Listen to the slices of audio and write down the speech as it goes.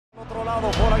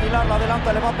Por Aguilar, la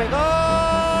adelanta, le va a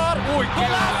pegar. ¡Uy,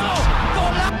 golazo!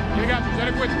 ¡Golazo! Llega, se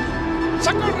le cuenta.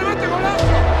 ¡Sacó el remate, golazo!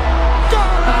 ¡Gol!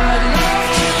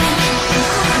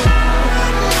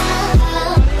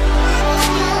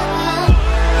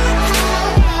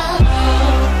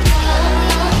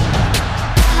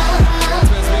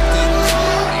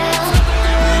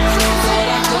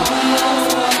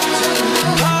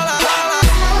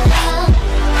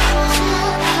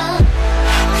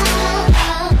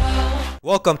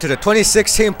 Welcome to the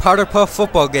 2016 Powderpuff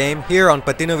football game here on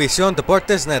Patinavisión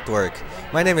Deportes Network.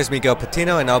 My name is Miguel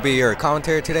Patino and I'll be your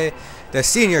commentator today. The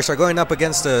seniors are going up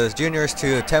against the juniors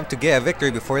to attempt to get a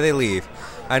victory before they leave.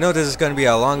 I know this is going to be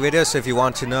a long video, so if you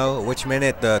want to know which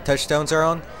minute the touchdowns are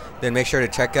on, then make sure to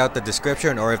check out the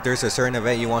description, or if there's a certain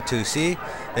event you want to see,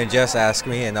 then just ask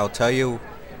me and I'll tell you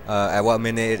at what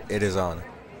minute it is on.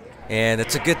 And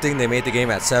it's a good thing they made the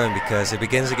game at 7 because it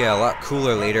begins to get a lot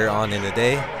cooler later on in the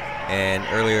day. And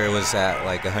earlier it was at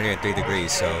like 103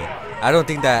 degrees, so I don't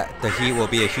think that the heat will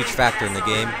be a huge factor in the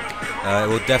game. It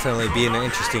will definitely be an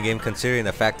interesting game considering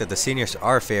the fact that the seniors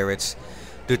are favorites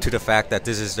due to the fact that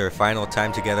this is their final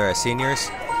time together as seniors.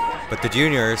 But the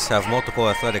juniors have multiple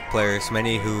athletic players,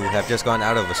 many who have just gone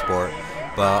out of the sport.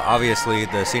 But obviously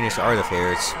the seniors are the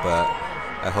favorites, but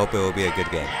I hope it will be a good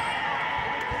game.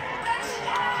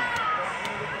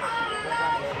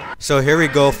 So here we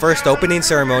go, first opening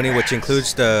ceremony, which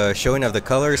includes the showing of the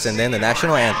colors and then the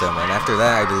national anthem. And after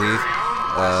that, I believe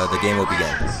the game will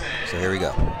begin. So here we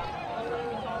go.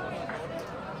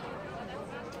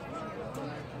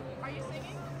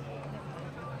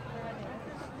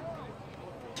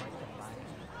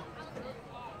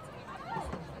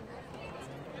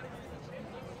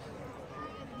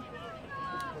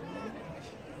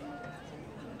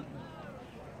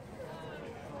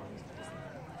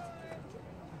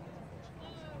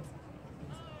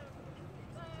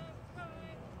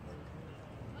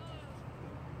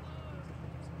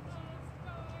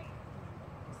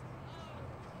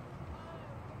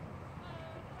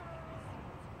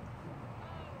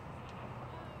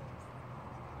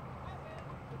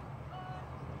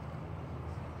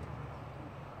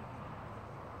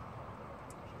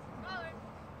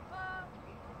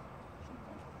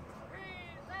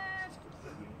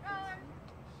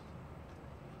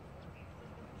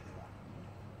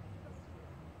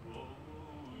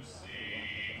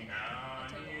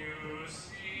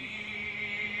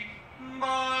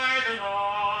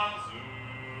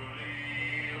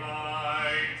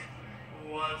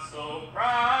 So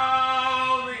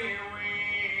proudly we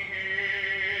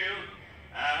hail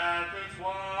at the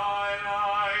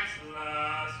twilight's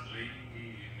last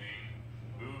gleaming,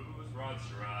 whose broad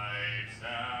stripes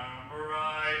and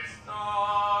bright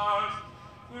stars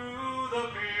through the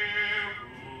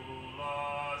perilous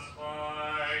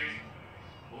fight,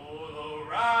 for the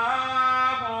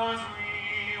ramparts we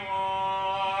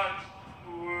watch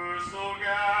were so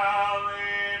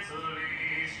gallantly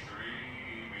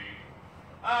streaming.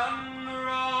 And the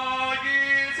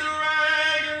rockets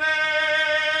regulate,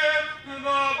 the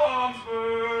bombs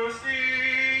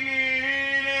bursting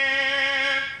in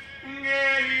air,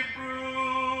 gave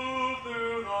proof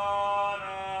through the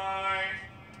night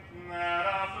that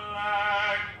our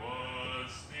flag was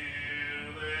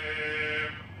still there.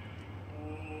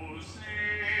 Oh,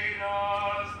 say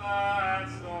does that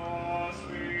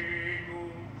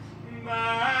star-spangled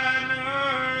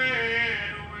banner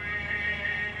yet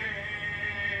wave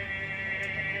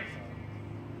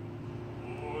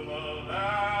for the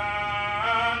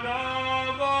land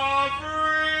of the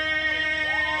free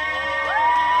and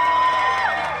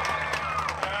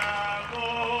the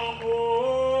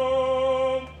home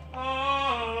of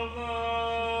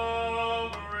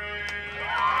the brave.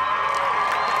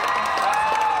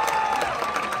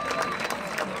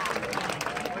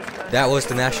 That was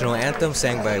the national anthem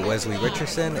sang by Wesley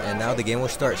Richardson, and now the game will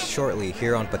start shortly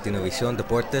here on Patinavisión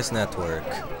Deportes Network.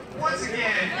 Once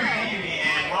again, good evening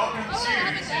and welcome to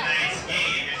tonight's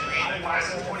game between the class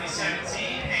of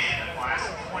 2017 and the class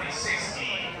of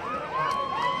 2016.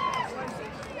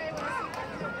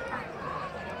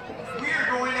 We are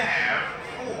going to have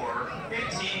 4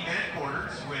 15-minute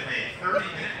quarters with a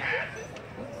 30-minute half.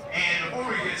 And before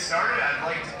we get started, I'd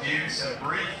like to do some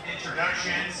brief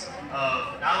introductions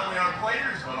of not only our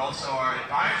players, but also our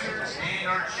advisors and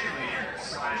our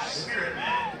cheerleaders/spirit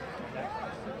men.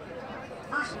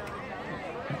 First,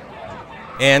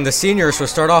 And the seniors will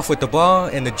start off with the ball,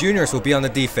 and the juniors will be on the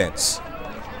defense.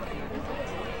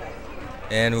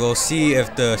 And we'll see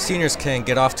if the seniors can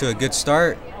get off to a good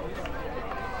start.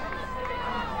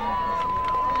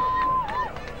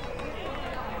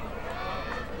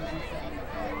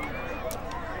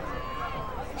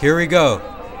 Here we go.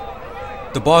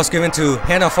 The ball's given to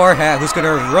Hannah Farhat, who's going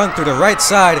to run through the right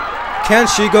side. Can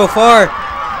she go far?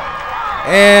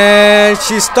 And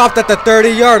she stopped at the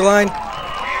 30-yard line.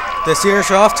 The seniors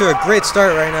are off to a great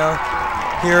start right now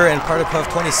here in Powerdpuff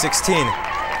 2016.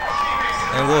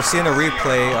 And we'll see in the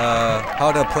replay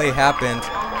how the play happened.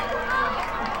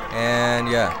 And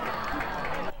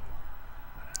yeah.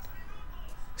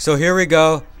 So here we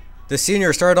go. The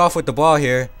senior started off with the ball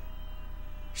here.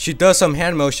 She does some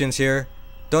hand motions here.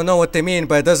 Don't know what they mean,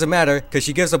 but it doesn't matter because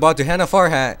she gives the ball to Hannah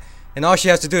Farhat. And all she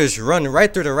has to do is run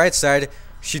right through the right side.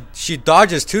 She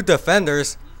dodges 2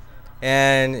 defenders.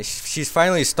 And she's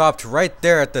finally stopped right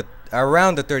there at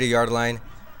around the 30-yard line.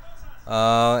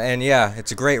 And yeah,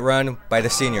 it's a great run by the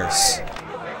seniors.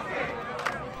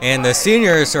 And the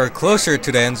seniors are closer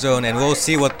to the end zone, and we'll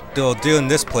see what they'll do in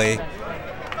this play.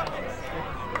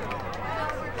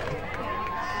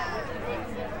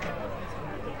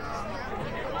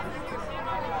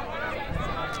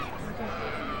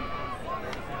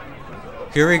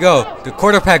 Here we go. The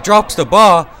quarterback drops the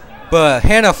ball, but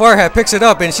Hannah Farhat picks it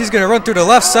up, and she's going to run through the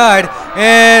left side,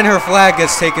 and her flag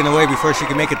gets taken away before she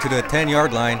can make it to the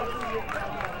 10-yard line.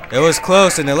 It was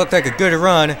close, and it looked like a good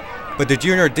run, but the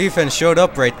junior defense showed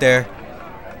up right there.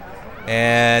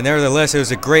 And nevertheless, it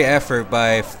was a great effort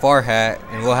by Farhat,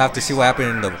 and we'll have to see what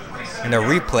happened in the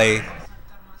replay.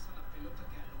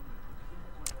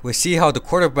 We see how the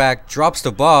quarterback drops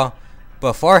the ball,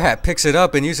 but Farhat picks it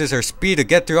up and uses her speed to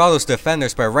get through all those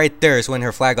defenders, but right there is when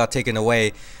her flag got taken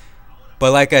away.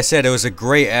 But like I said, it was a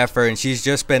great effort, and she's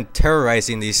just been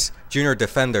terrorizing these junior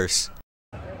defenders.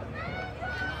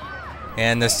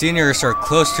 And the seniors are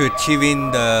close to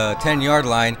achieving the 10-yard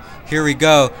line. Here we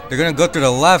go. They're going to go through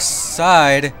the left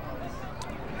side.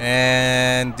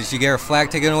 And did she get her flag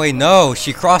taken away? No,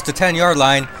 she crossed the 10-yard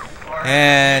line.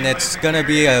 And it's going to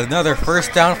be another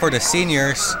first down for the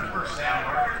seniors.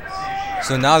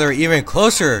 So now they're even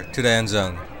closer to the end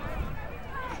zone.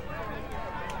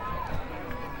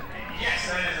 Yes,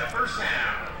 that is a first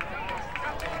down.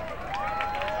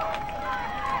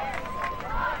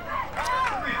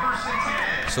 First and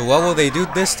 10. So what will they do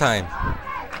this time?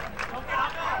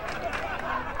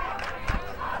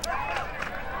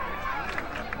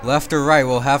 Left or right,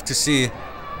 we'll have to see.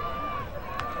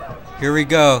 Here we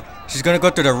go. She's going to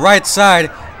go to the right side.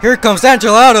 Here comes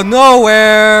Angela out of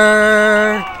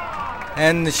nowhere.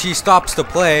 And she stops the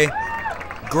play.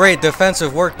 Great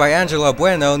defensive work by Angela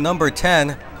Bueno, number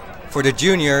 10 for the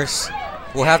juniors.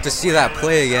 We'll have to see that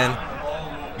play again.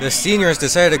 The seniors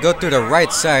decided to go through the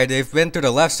right side. They've been through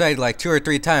the left side like 2 or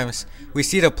 3 times. We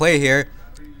see the play here.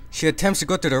 She attempts to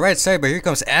go to the right side, but here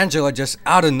comes Angela just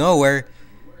out of nowhere.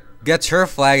 Gets her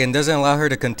flag and doesn't allow her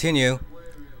to continue.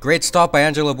 Great stop by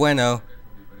Angela Bueno.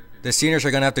 The seniors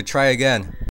are going to have to try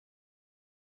again.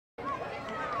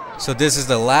 So this is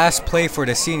the last play for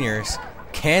the seniors.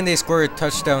 Can they score a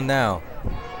touchdown now?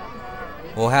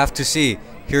 We'll have to see.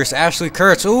 Here's Ashley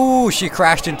Kurtz. Ooh, she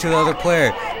crashed into the other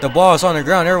player. The ball is on the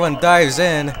ground. Everyone dives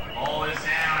in.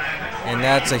 And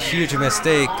that's a huge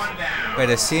mistake by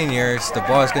the seniors. The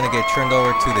ball is going to get turned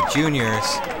over to the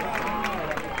juniors.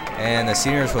 And the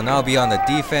seniors will now be on the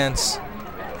defense.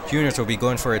 Juniors will be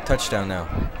going for a touchdown now.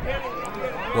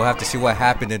 We'll have to see what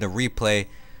happened in the replay.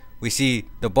 We see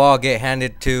the ball get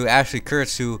handed to Ashley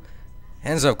Kurtz, who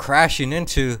ends up crashing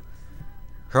into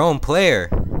her own player.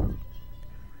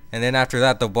 And then after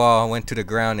that, the ball went to the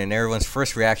ground, and everyone's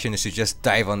first reaction is to just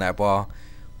dive on that ball.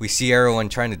 We see everyone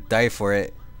trying to dive for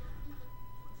it.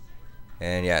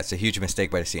 And yeah, it's a huge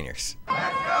mistake by the seniors.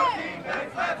 Let's go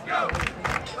defense, let's go!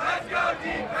 Let's go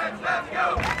defense, let's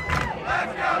go!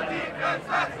 Let's go defense,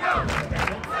 let's go!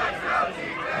 Let's go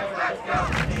defense, let's go!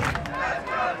 Let's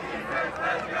go defense,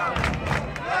 let's go!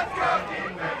 Let's go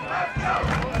defense, let's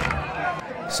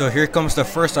go! So here comes the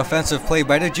first offensive play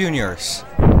by the juniors.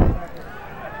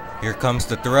 Here comes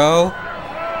the throw.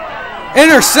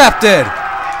 Intercepted!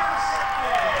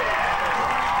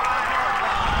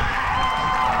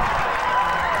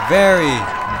 Very,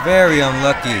 very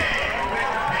unlucky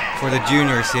for the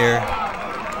juniors here.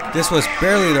 This was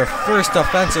barely their first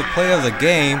offensive play of the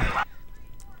game,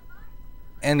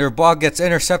 and their ball gets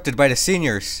intercepted by the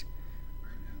seniors.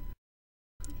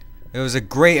 It was a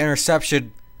great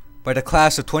interception by the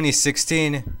class of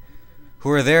 2016, who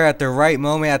were there at the right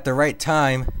moment at the right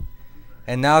time,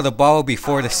 and now the ball will be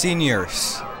for the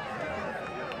seniors.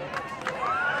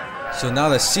 So now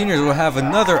the seniors will have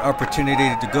another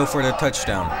opportunity to go for the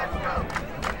touchdown.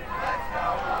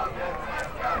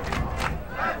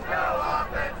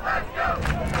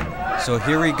 So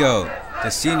here we go. The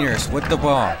seniors with the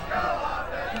ball.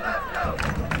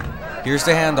 Here's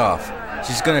the handoff.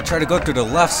 She's going to try to go to the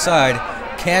left side.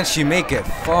 Can she make it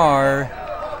far?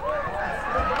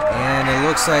 And it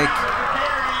looks like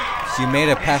she made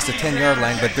it past the 10-yard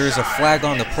line, but there's a flag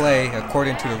on the play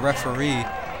according to the referee.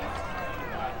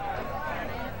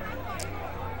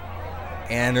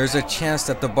 And there's a chance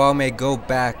that the ball may go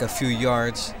back a few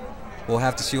yards. We'll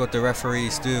have to see what the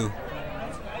referees do.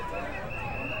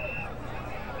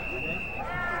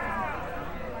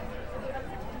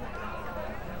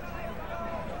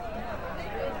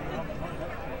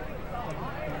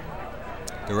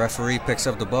 The referee picks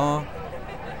up the ball,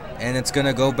 and it's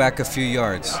gonna go back a few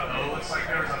yards.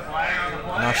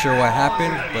 I'm not sure what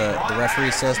happened, but the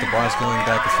referee says the ball is going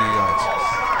back a few yards.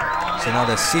 So now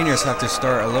the seniors have to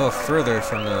start a little further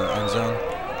from the end zone.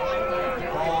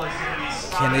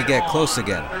 Can they get close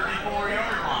again?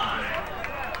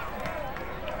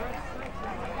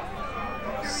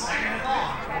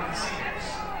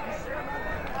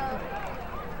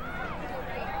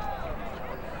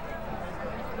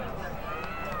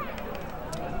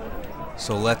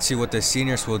 So let's see what the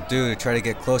seniors will do to try to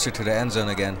get closer to the end zone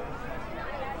again.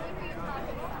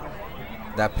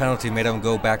 That penalty made them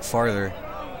go back farther.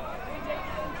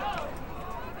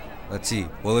 Let's see.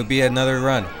 Will it be another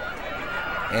run?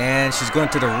 And she's going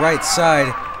to the right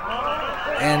side.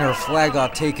 And her flag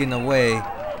got taken away.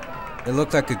 It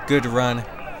looked like a good run.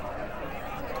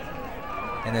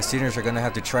 And the seniors are going to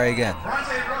have to try again.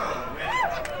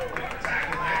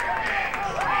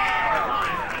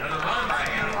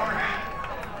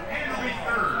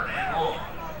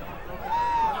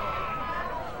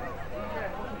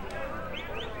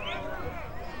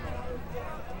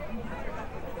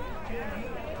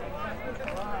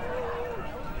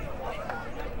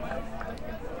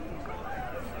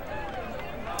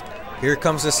 Here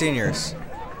comes the seniors.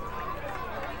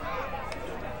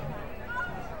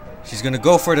 She's going to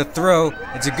go for the throw.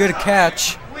 It's a good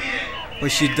catch,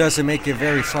 but she doesn't make it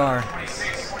very far.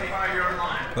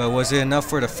 But was it enough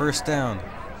for the first down?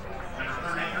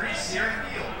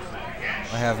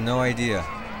 I have no idea.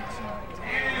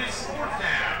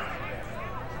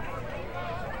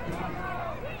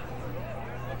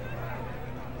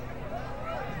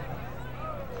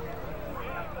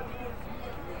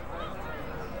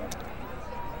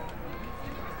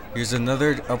 Here's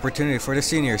another opportunity for the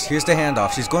seniors. Here's the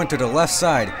handoff. She's going to the left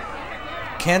side.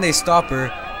 Can they stop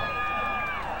her?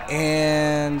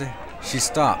 And she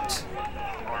stopped.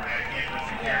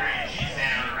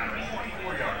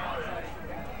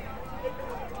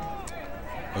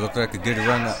 It looked like a good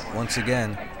run once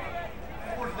again.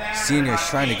 Seniors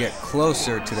trying to get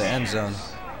closer to the end zone.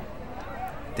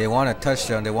 They want a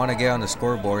touchdown. They want to get on the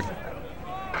scoreboard.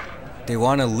 They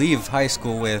want to leave high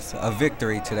school with a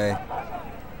victory today.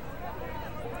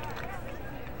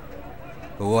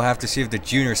 But we'll have to see if the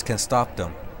juniors can stop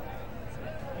them.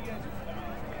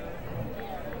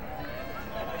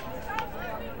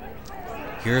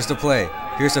 Here's the play.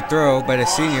 Here's the throw by the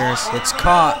seniors. It's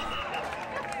caught.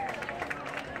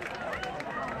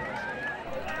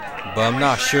 But I'm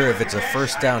not sure if it's a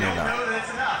first down or not.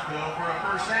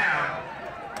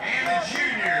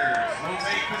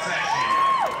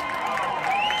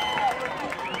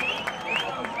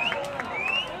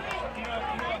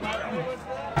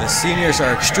 The seniors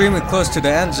are extremely close to the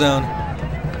end zone.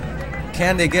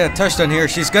 Can they get a touchdown here?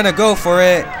 She's gonna go for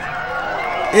it.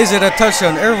 Is it a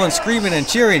touchdown? Everyone's screaming and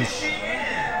cheering.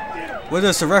 What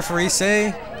does the referee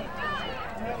say?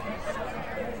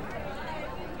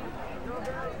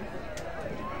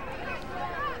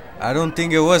 I don't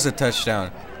think it was a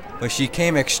touchdown, but she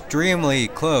came extremely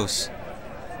close.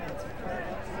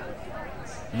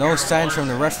 No signs from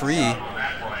the referee.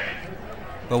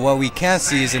 But what we can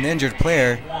see is an injured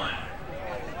player.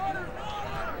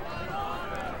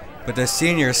 But the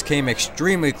seniors came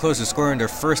extremely close to scoring their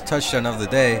first touchdown of the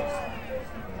day.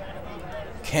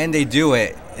 Can they do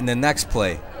it in the next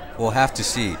play? We'll have to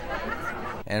see.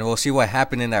 And we'll see what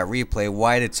happened in that replay.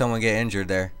 Why did someone get injured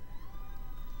there?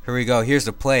 Here we go. Here's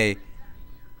the play.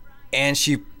 And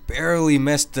she barely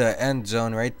missed the end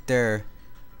zone right there.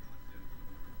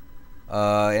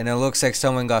 And it looks like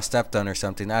someone got stepped on or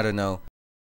something. I don't know.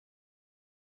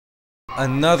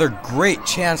 Another great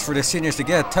chance for the seniors to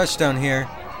get a touchdown here.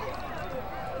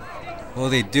 Will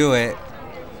they do it?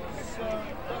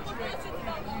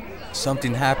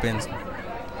 Something happened.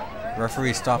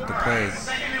 Referee stopped the play.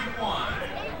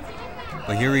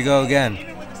 But here we go again.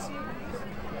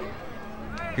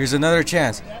 Here's another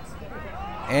chance.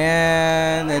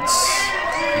 And is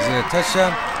it a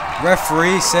touchdown?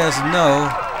 Referee says no.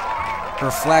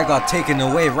 Her flag got taken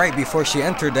away right before she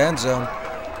entered the end zone.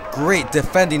 Great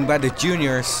defending by the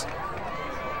juniors.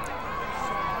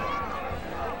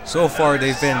 So far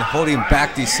they've been holding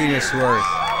back these seniors who are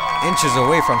inches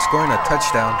away from scoring a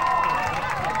touchdown.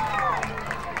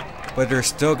 But they're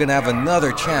still going to have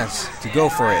another chance to go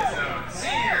for it.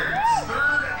 Seniors,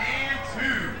 3rd and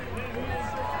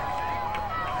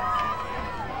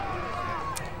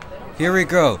 2. Here we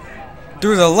go.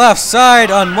 Through the left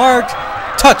side, unmarked.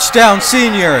 Touchdown,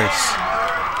 Seniors.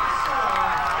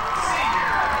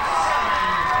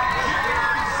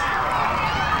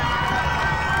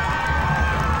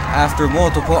 After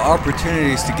multiple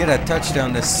opportunities to get a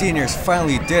touchdown, the Seniors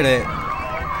finally did it.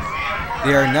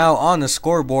 They are now on the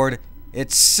scoreboard.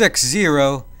 It's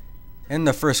 6-0 in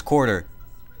the first quarter.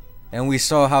 And we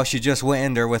saw how she just went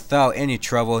in there without any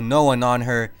trouble. No one on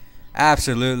her.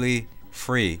 Absolutely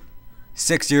free.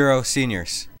 6-0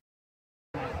 Seniors.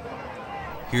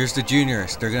 Here's the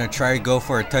juniors. They're going to try to go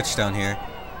for a touchdown here.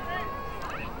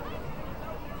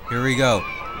 Here we go.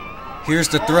 Here's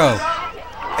the throw.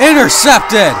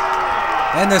 Intercepted!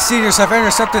 And the Seniors have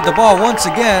intercepted the ball once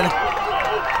again.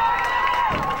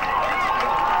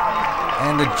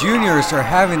 And the juniors are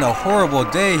having a horrible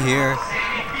day here.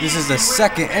 This is the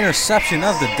second interception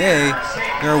of the day.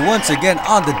 They're once again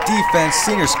on the defense.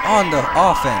 Seniors on the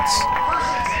offense.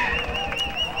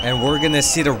 And we're going to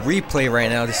see the replay right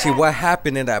now to see what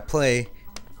happened in that play.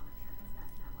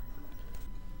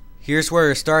 Here's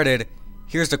where it started.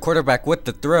 Here's the quarterback with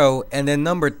the throw. And then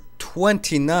number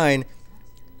 29,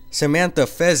 Samantha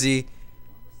Fezzi,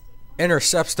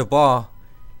 intercepts the ball.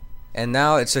 And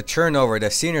now it's a turnover. The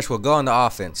Seniors will go on the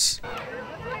offense.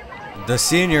 The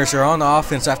Seniors are on the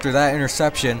offense after that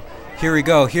interception. Here we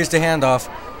go. Here's the handoff.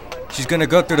 She's going to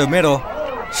go through the middle.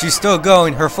 She's still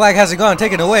going. Her flag hasn't gone.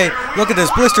 Taken away. Look at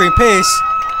this blistering pace.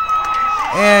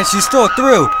 And she's still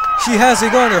through. She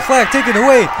hasn't gone. Her flag taken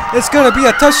away. It's going to be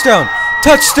a touchdown.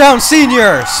 Touchdown,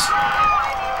 Seniors.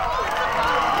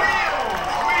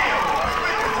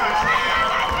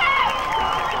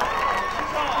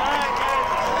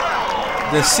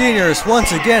 The Seniors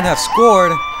once again have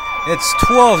scored. It's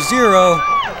 12-0.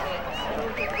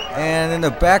 And in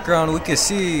the background, we can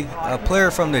see a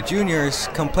player from the juniors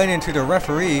complaining to the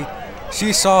referee.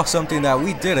 She saw something that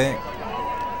we didn't.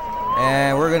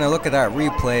 And we're going to look at that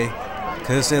replay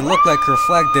because it looked like her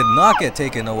flag did not get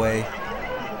taken away.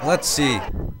 Let's see.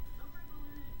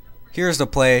 Here's the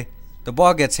play. The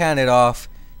ball gets handed off.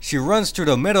 She runs through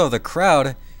the middle of the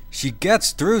crowd. She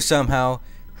gets through somehow.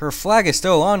 Her flag is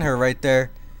still on her right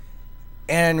there.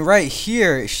 And right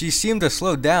here, she seemed to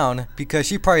slow down because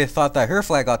she probably thought that her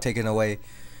flag got taken away.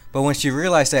 But when she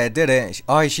realized that it didn't,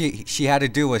 all she had to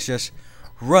do was just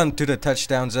run through the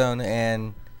touchdown zone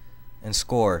and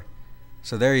score.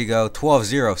 So there you go,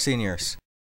 12-0 Seniors.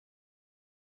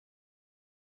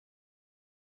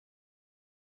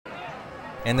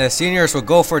 And the Seniors will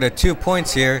go for the 2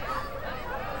 points here.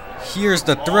 Here's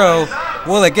the throw.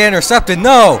 Will it get intercepted?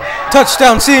 No!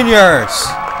 Touchdown Seniors!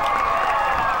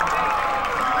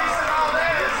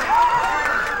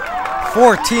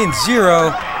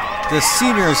 14-0. The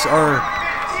Seniors are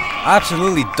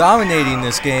absolutely dominating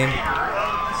this game.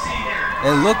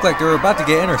 It looked like they were about to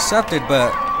get intercepted,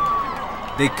 but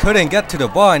they couldn't get to the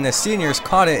ball, and the Seniors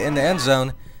caught it in the end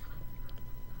zone.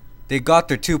 They got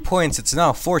their 2 points. It's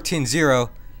now 14-0.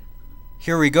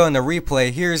 Here we go in the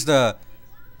replay. Here's the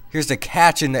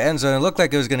catch in the end zone. It looked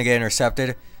like it was going to get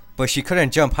intercepted, but she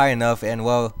couldn't jump high enough, and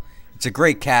well, it's a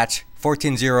great catch.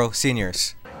 14-0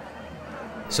 Seniors.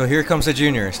 So here comes the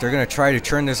juniors. They're going to try to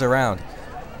turn this around.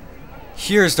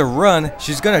 Here's the run.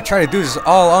 She's going to try to do this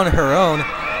all on her own.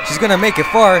 She's going to make it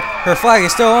far. Her flag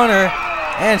is still on her.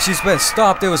 And she's been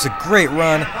stopped. It was a great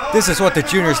run. This is what the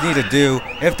juniors need to do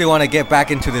if they want to get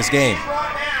back into this game.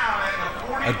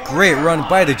 A great run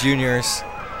by the juniors.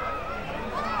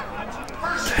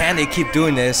 Can they keep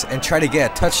doing this and try to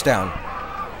get a touchdown?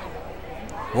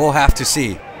 We'll have to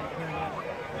see.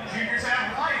 Juniors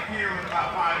have life here with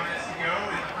about 5 minutes to go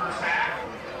in the first half.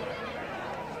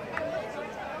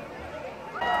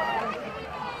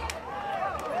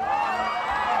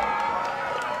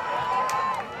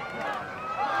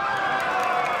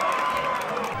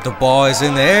 The ball is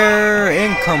in the air.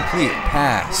 Incomplete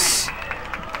pass.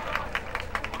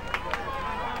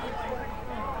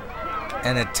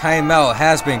 And a timeout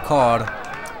has been called.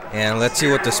 And let's see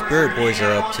what the Spirit Boys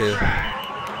are up to. And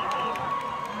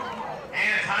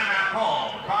a timeout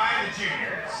called by the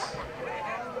juniors.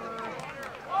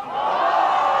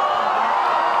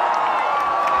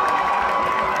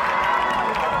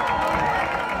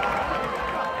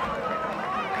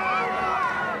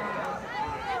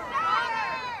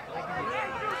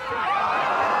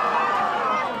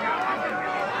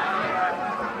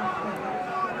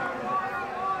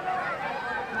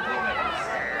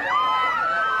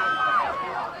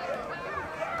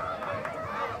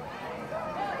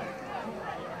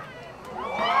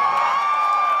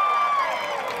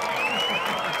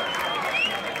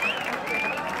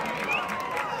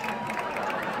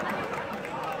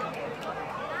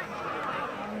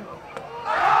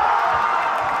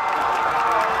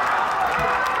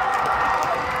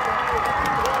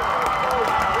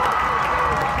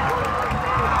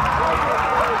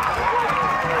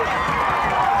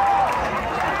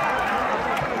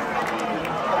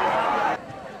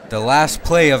 last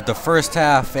play of the first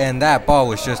half, and that ball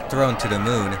was just thrown to the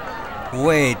moon.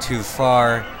 Way too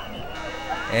far.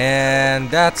 And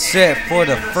that's it for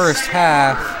the first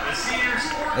half.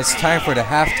 It's time for the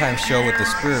halftime show with the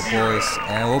Spirit Boys,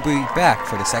 and we'll be back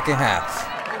for the second half.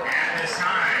 At this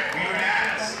time, we would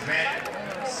ask that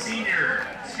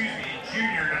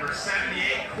junior number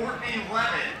 78, Courtney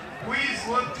Levitt, please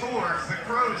look towards the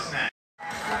crow's nest.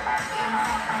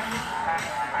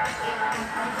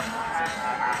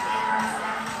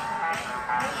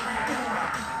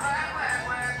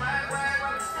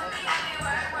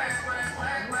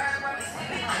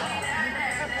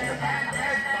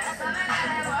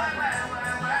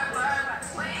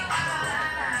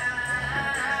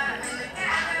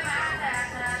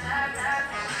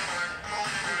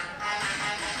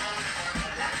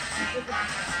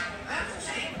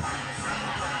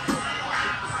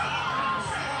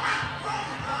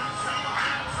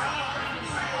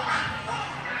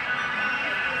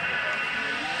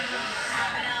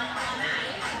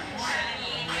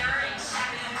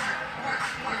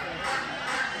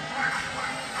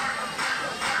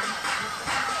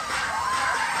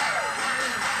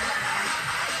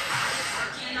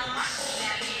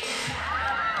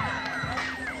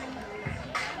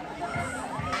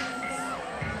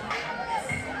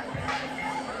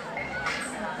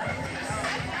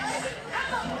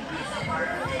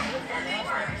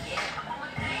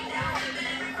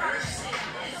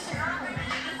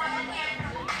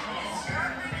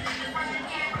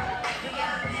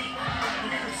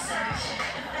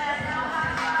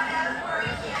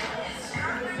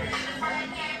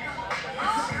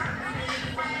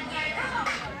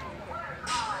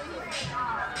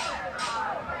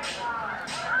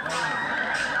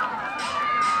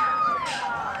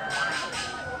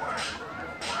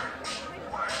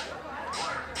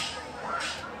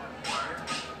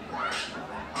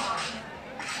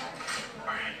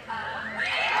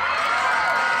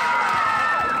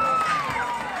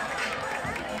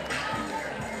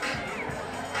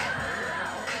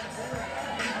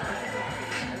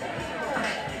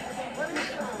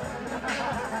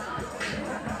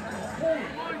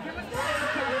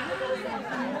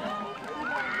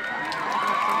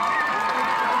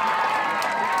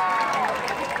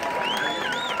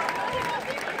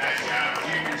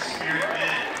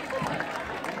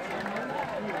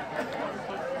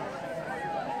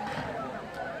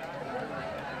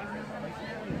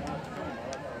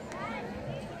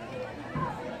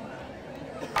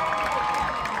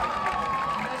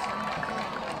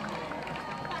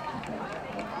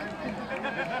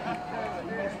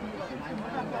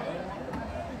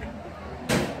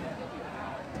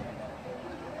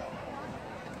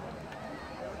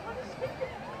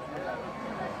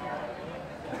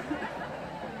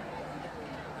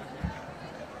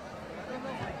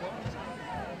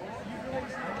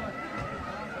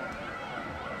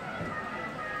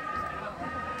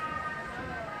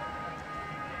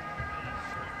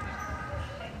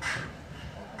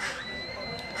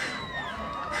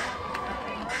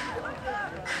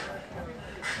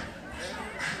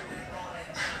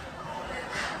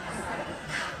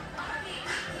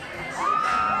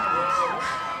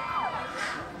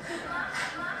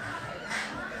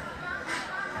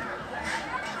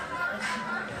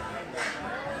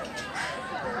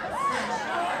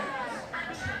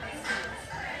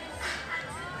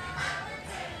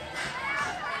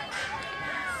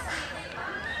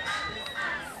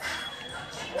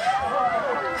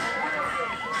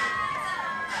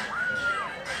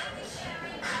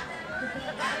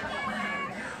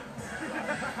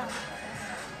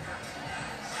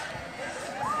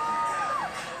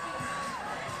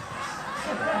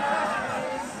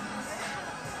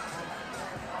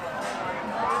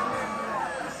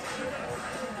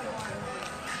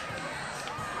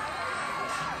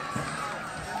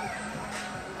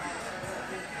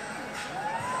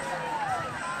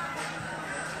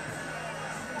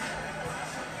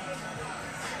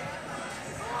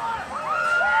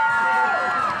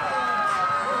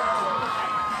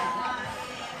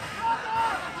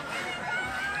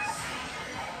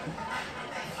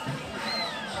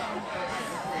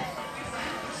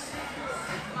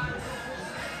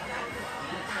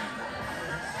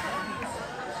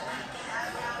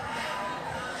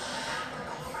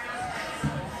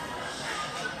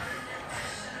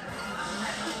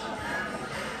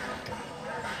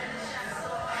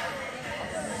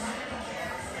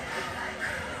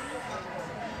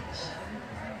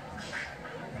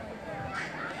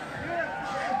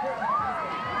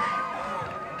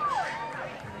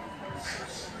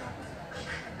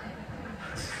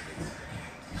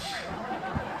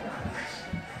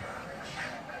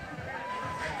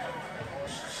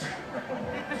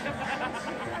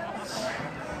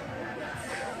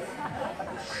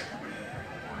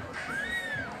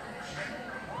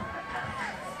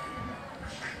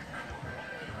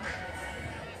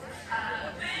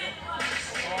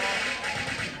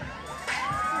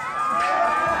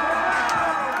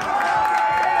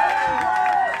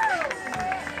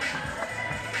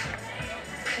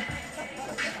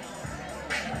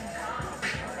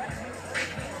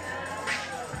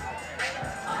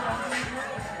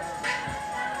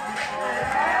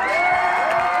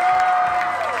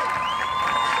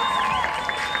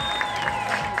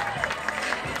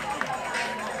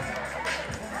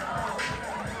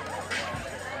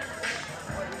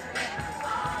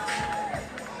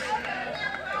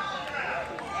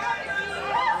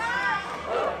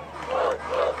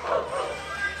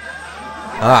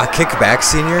 Kickback,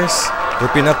 seniors.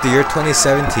 Ripping up the year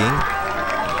 2017.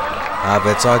 But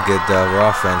it's all good. We're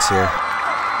all friends here.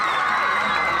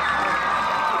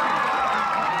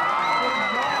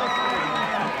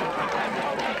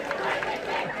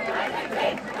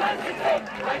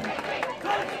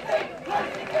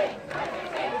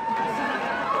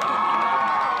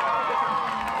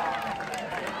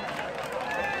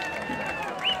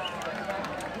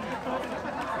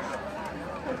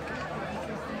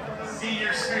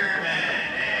 Senior Spiritmen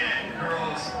and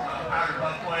girls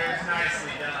Powerdpuff players,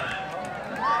 nicely done.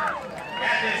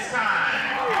 At this time,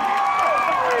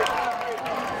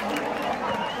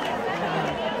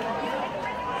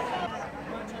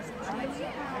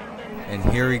 And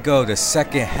here we go, the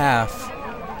second half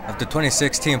of the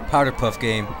 2016 Powderpuff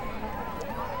game.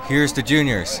 Here's the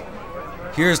juniors.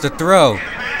 Here's the throw.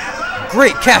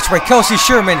 Great catch by Kelsey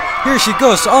Sherman. Here she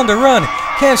goes on the run.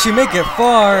 Can she make it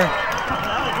far?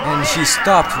 And she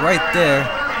stopped right there.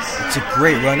 It's a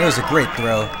great run. It was a great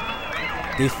throw.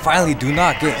 They finally do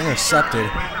not get intercepted.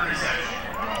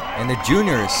 And the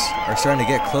juniors are starting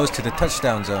to get close to the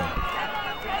touchdown zone.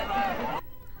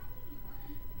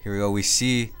 Here we go. We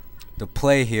see the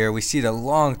play here. We see the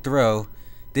long throw.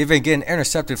 They've been getting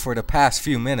intercepted for the past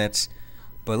few minutes,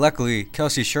 but luckily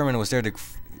Kelsey Sherman was there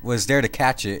to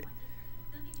catch it.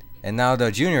 And now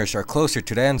the juniors are closer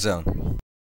to the end zone.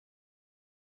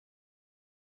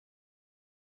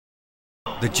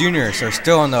 The juniors are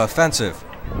still on the offensive.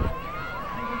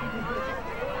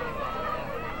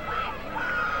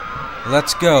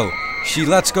 Let's go. She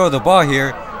lets go of the ball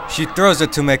here. She throws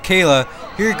it to Michaela.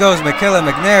 Here goes Michaela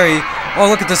McNary. Oh,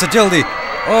 look at this agility.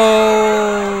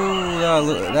 Oh,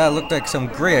 that looked like some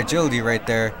great agility right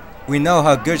there. We know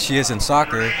how good she is in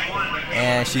soccer,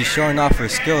 and she's showing off her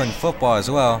skill in football as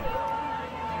well.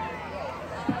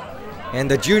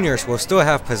 And the juniors will still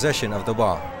have possession of the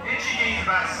ball. and she gains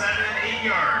about 7-8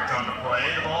 yards on the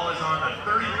play. The ball is on the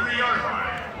 33-yard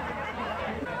line.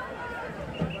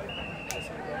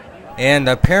 And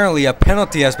apparently a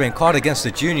penalty has been called against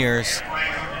the juniors.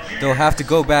 They'll have to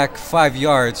go back 5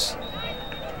 yards.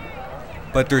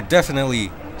 But they're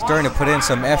definitely starting to put in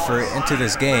some effort into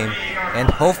this game. And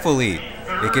hopefully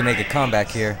they can make a comeback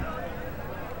here.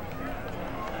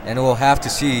 And we'll have to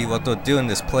see what they'll do in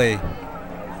this play.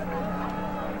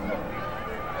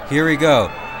 Here we go.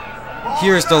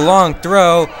 Here's the long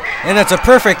throw. And it's a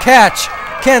perfect catch.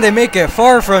 Can they make it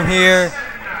far from here?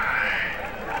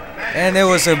 And it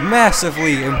was a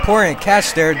massively important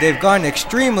catch there. They've gone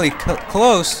extremely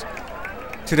close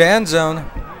to the end zone.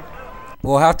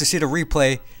 We'll have to see the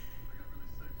replay.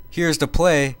 Here's the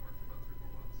play.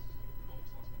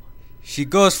 She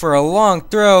goes for a long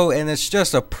throw, and it's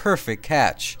just a perfect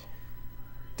catch.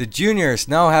 The juniors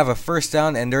now have a first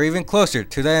down, and they're even closer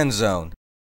to the end zone.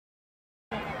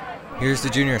 Here's the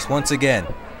juniors once again.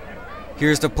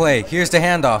 Here's the play. Here's the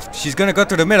handoff. She's going to go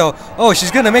through the middle. Oh,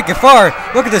 she's going to make it far.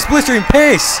 Look at this blistering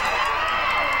pace.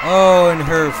 Oh, and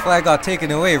her flag got taken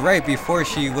away right before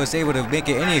she was able to make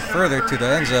it any further to the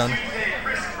end zone.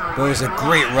 But it was a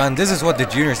great run. This is what the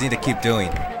juniors need to keep doing.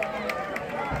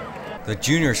 The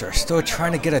juniors are still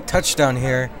trying to get a touchdown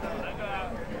here.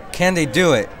 Can they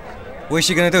do it? What is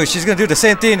she going to do? She's going to do the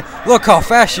same thing. Look how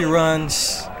fast she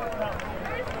runs.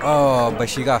 Oh, but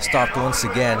she got stopped once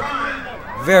again.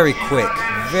 Very quick.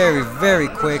 Very, very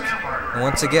quick. And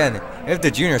once again, if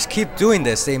the juniors keep doing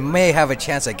this, they may have a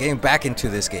chance at getting back into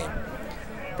this game.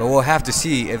 But we'll have to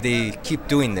see if they keep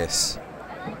doing this.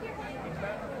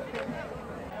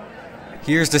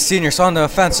 Here's the seniors on the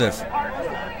offensive.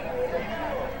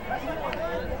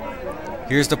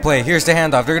 Here's the play. Here's the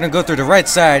handoff. They're going to go through the right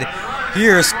side.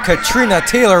 Here's Katrina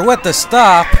Taylor with the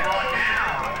stop.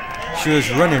 She was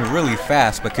running really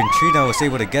fast, but Katrina was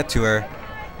able to get to her.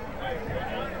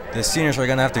 The seniors are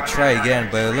going to have to try again,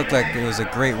 but it looked like it was a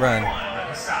great run.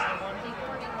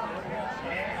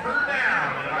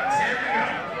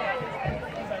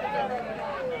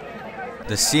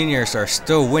 The seniors are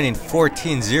still winning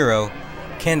 14-0.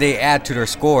 Can they add to their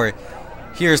score?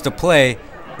 Here's the play.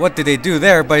 What did they do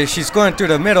there? But she's going through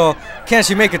the middle. Can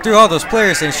she make it through all those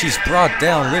players? And she's brought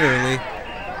down literally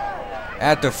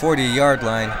at the 40-yard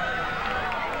line.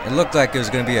 It looked like it was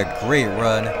going to be a great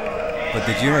run, but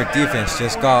the junior defense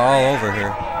just got all over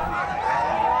her.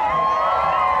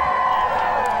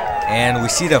 And we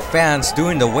see the fans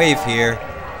doing the wave here.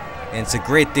 And it's a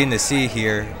great thing to see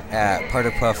here at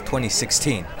Powderpuff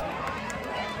 2016.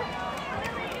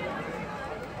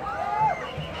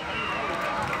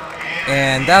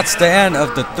 And that's the end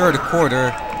of the third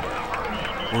quarter.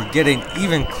 We're getting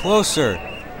even closer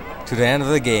to the end of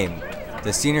the game.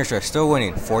 The seniors are still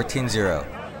winning 14-0.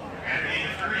 At the end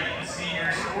of 3, the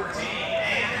seniors 14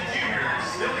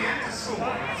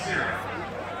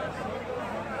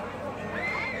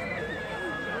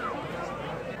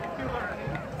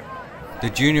 The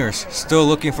juniors still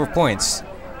looking for points.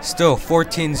 Still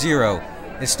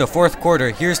 14-0. It's the fourth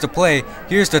quarter. Here's the play.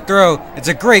 Here's the throw. It's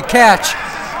a great catch.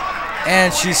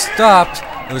 And she stopped.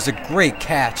 It was a great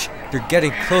catch. They're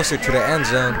getting closer to the end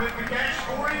zone.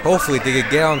 Hopefully they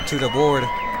can get onto the board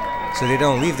so they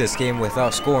don't leave this game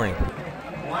without scoring.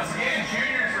 Once again,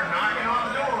 juniors are knocking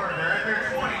on the door. They're at their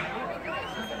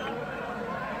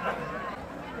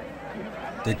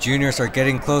 20. The juniors are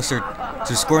getting closer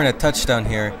to scoring a touchdown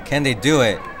here. Can they do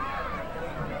it?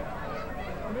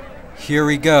 Here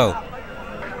we go.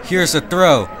 Here's the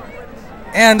throw.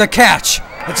 And the catch.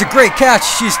 It's a great catch.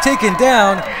 She's taken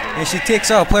down and she takes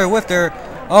out a player with her.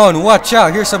 Oh, and watch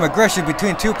out. Here's some aggression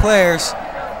between two players.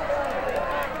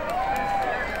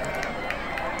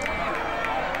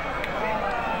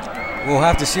 We'll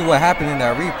have to see what happened in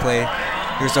that replay.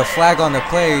 There's a flag on the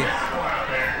play,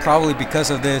 probably because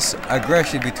of this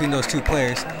aggression between those two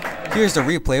players. Here's the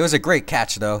replay. It was a great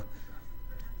catch, though.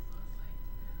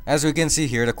 As we can see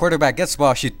here, the quarterback gets the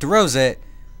ball. She throws it.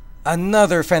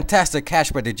 Another fantastic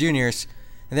catch by the juniors.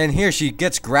 And then here she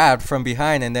gets grabbed from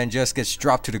behind and then just gets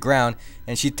dropped to the ground.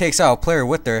 And she takes out a player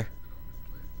with her.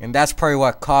 And that's probably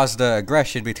what caused the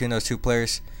aggression between those two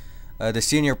players. The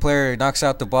senior player knocks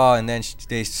out the ball and then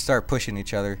they start pushing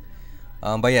each other.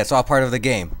 But yeah, it's all part of the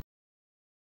game.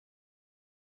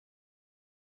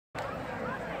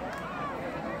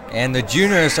 And the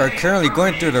juniors are currently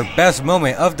going through their best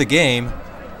moment of the game.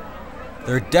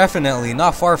 They're definitely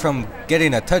not far from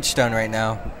getting a touchdown right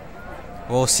now.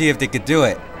 We'll see if they could do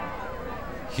it.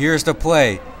 Here's the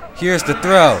play. Here's the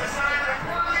throw.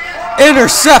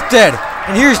 Intercepted!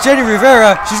 And here's Jenny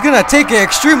Rivera. She's going to take it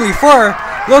extremely far.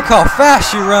 Look how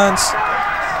fast she runs.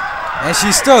 And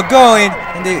she's still going.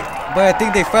 But I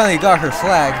think they finally got her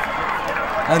flag.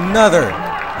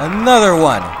 Another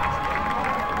one.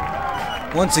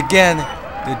 Once again,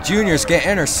 the juniors get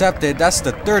intercepted. That's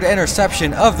the third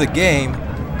interception of the game.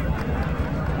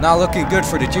 Not looking good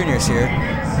for the juniors here.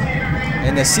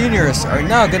 And the seniors are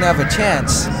now going to have a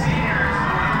chance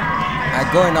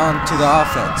at going on to the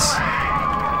offense.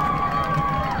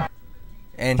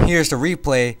 And here's the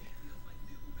replay.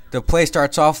 The play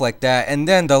starts off like that, and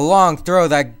then the long throw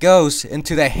that goes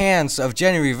into the hands of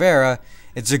Jenny Rivera.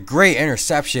 It's a great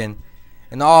interception,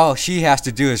 and all she has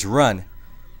to do is run,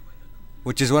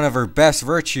 which is one of her best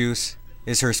virtues,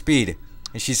 is her speed.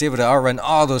 And she's able to outrun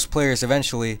all those players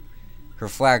eventually. Her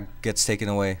flag gets taken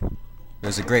away. It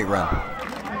was a great run.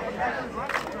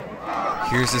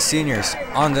 Here's the seniors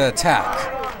on the attack.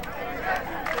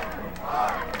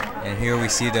 And here we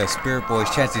see the Spirit Boys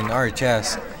chanting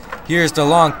RHS. Here's the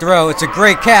long throw. It's a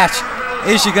great catch.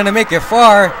 Is she going to make it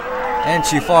far? And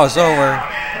she falls over.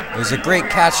 It was a great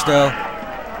catch, though.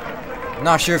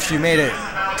 Not sure if she made it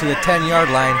to the 10-yard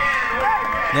line.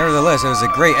 Nevertheless, it was a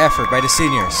great effort by the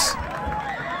seniors.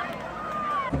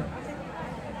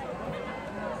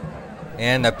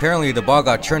 And apparently the ball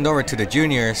got turned over to the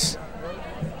juniors.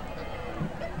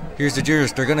 Here's the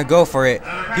juniors. They're going to go for it.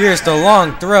 Here's the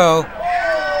long throw.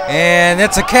 And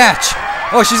it's a catch.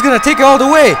 Oh, she's going to take it all the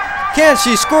way. Can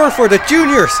she score for the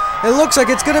juniors? It looks like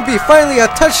it's going to be finally a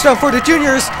touchdown for the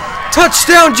juniors.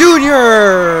 Touchdown, juniors!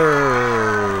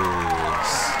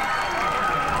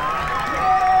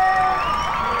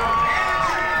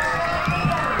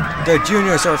 The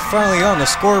juniors are finally on the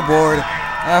scoreboard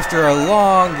after a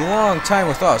long time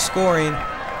without scoring.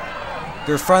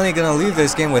 They're finally going to leave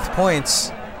this game with points.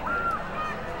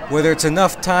 Whether it's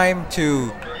enough time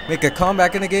to make a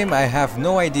comeback in the game, I have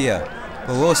no idea.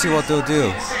 But we'll see what they'll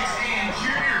do.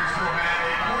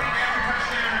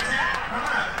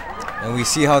 And we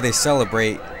see how they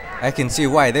celebrate. I can see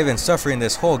why. They've been suffering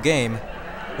this whole game.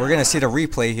 We're going to see the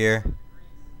replay here.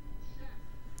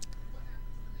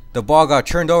 The ball got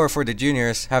turned over for the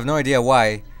juniors. Have no idea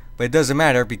why. But it doesn't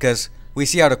matter because we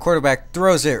see how the quarterback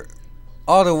throws it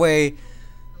all the way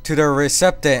to the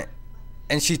receptant.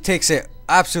 And she takes it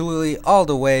absolutely all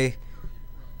the way.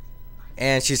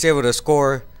 And she's able to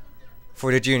score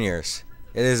for the juniors.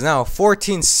 It is now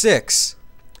 14-6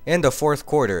 in the fourth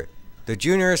quarter. The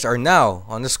juniors are now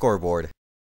on the scoreboard.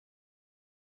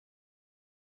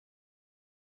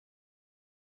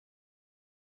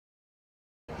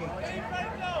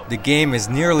 The game is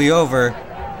nearly over.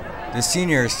 The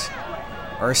seniors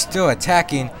are still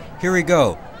attacking. Here we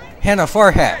go. Hannah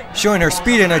Farhat showing her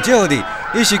speed and agility.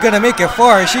 Is she going to make it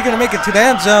far? Is she going to make it to the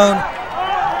end zone?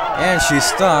 And she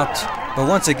stopped. But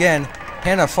once again,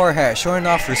 Hannah Farhat showing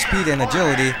off her speed and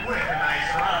agility.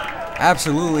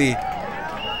 Absolutely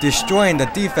destroying the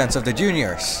defense of the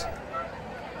juniors.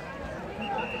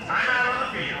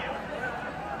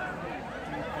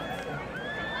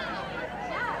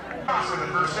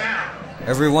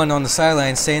 Everyone on the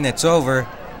sideline saying it's over.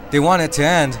 They want it to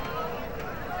end.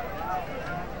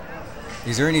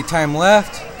 Is there any time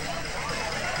left?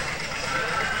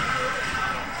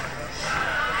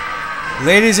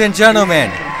 Ladies and gentlemen,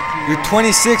 your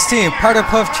 2016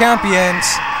 Powderpuff champions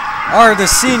are the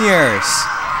seniors.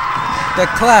 The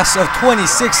class of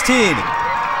 2016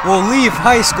 will leave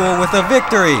high school with a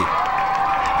victory.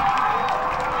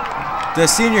 The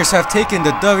seniors have taken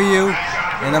the W,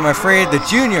 and I'm afraid the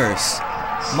juniors,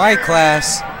 my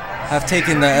class, have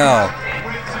taken the L.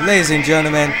 Ladies and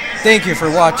gentlemen, thank you for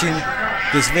watching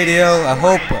this video. I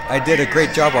hope I did a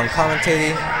great job on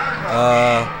commentating.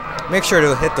 Make sure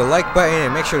to hit the like button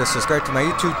and make sure to subscribe to my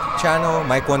YouTube channel,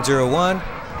 Mike101.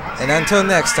 And until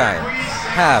next time,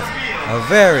 have a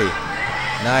very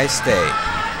nice day.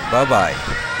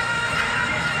 Bye-bye.